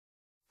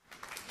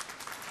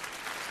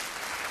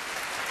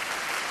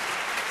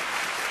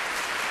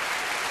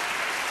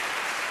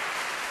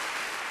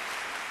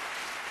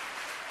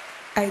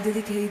I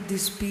dedicate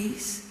this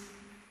piece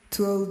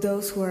to all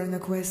those who are on a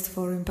quest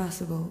for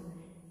impossible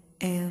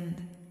and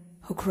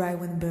who cry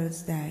when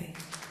birds die.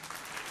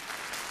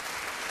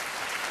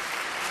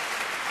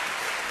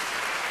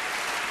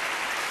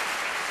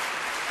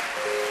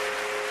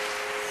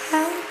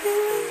 I'll be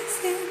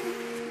waiting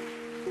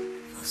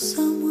for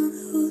someone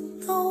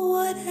who'd know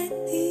what I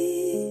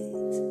need.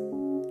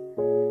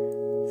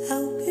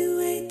 I'll be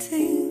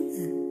waiting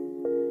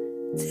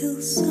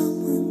till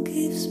someone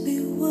gives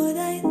me what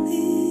I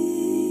need.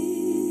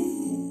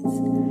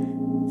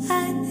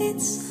 I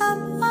need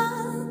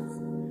someone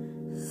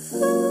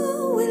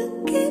who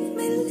will give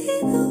me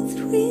little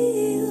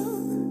thrill.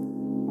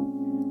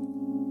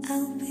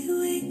 I'll be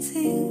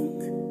waiting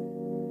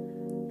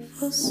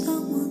for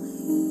someone who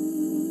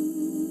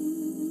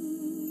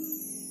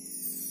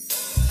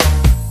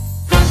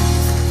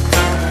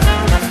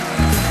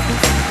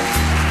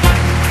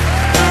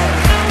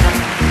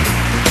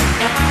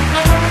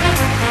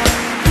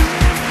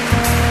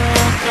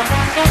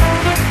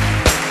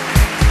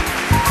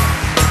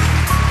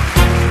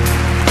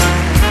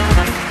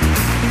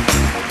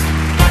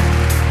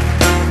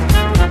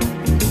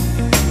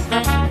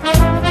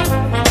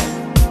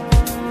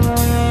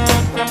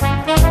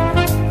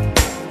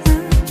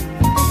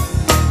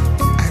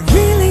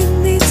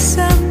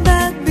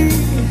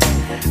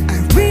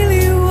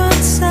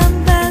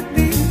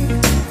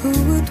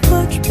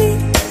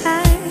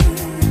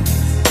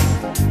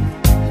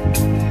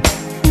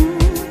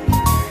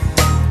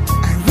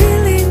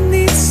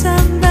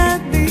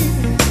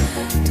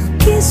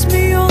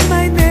me on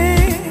my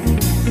neck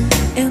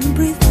and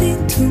breathe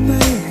into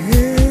my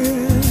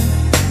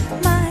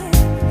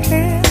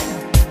hair.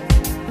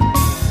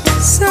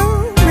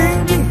 So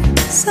maybe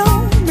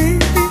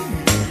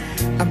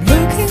I'm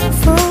looking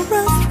for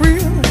a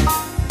thrill.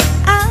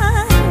 I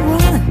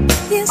wanna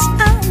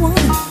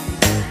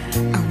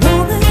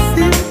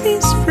feel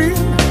this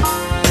thrill.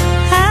 I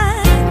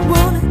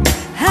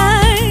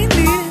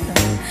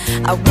need it.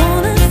 I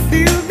wanna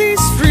feel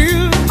this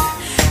thrill.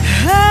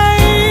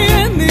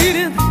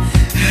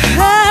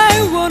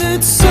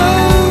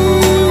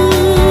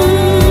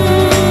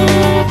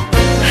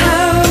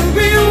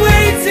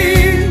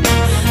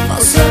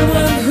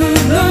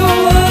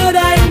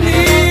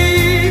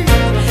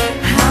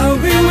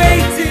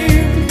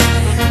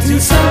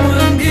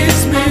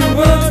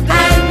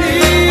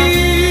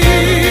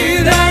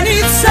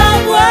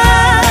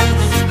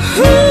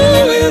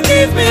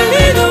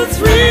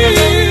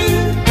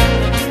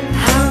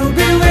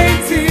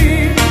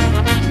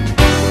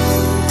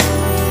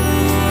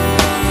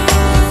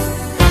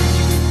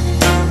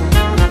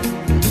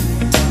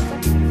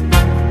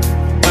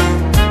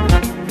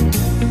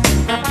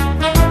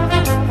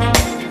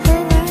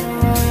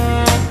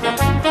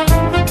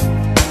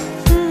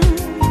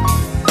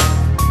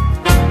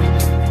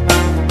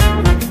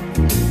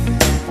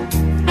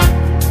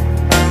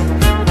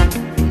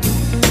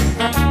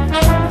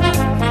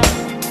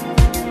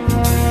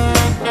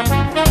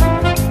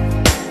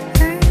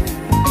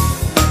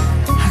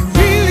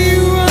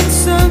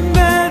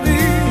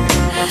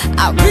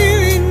 I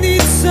really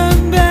need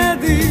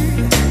somebody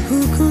who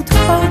could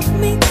hold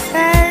me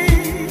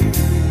tight.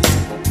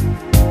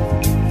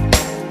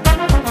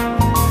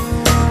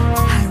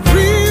 I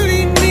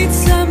really need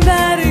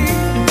somebody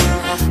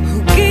who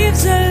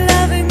gives a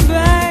loving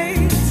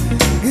bite.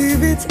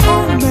 Give it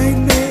on my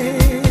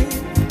neck,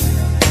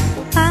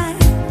 my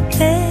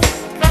neck.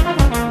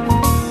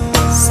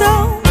 So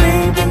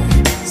maybe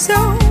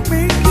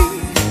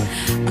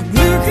I'm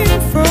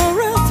looking for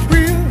a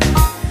thrill.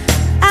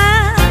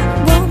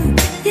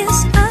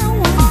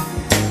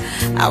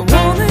 I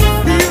wanna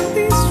feel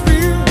this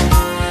thrill.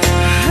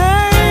 I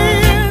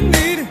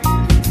need it.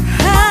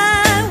 I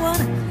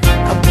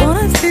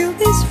wanna feel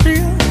this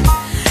thrill.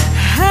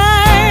 I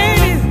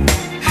need it.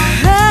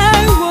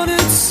 I want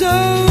it so.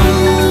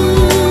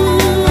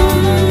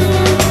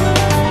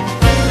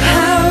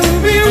 I'll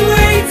be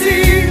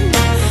waiting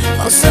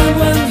for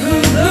someone who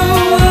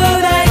knows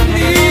what I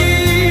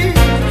need.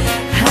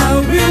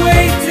 I'll be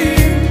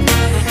waiting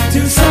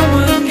till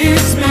someone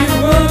gives me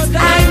what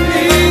I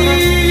need.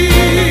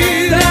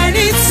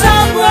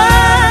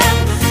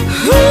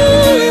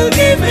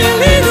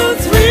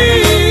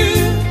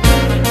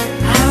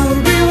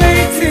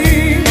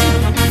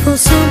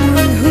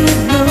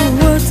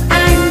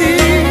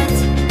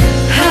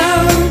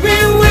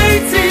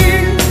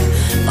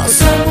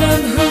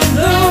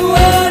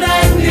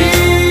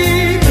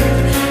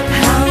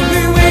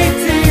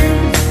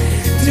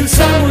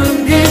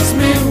 Someone gives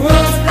me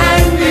what I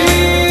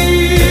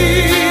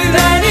need.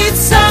 I need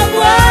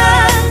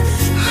someone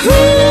who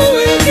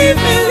will give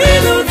me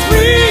little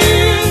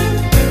thrill.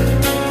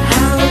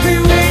 I'll be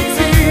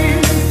waiting.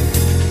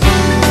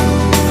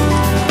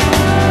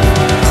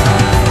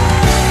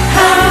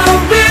 I'll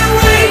be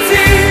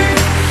waiting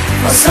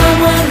for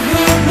someone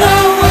who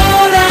knows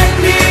what I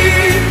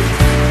need.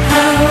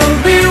 I'll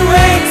be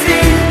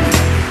waiting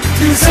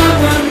till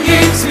someone gives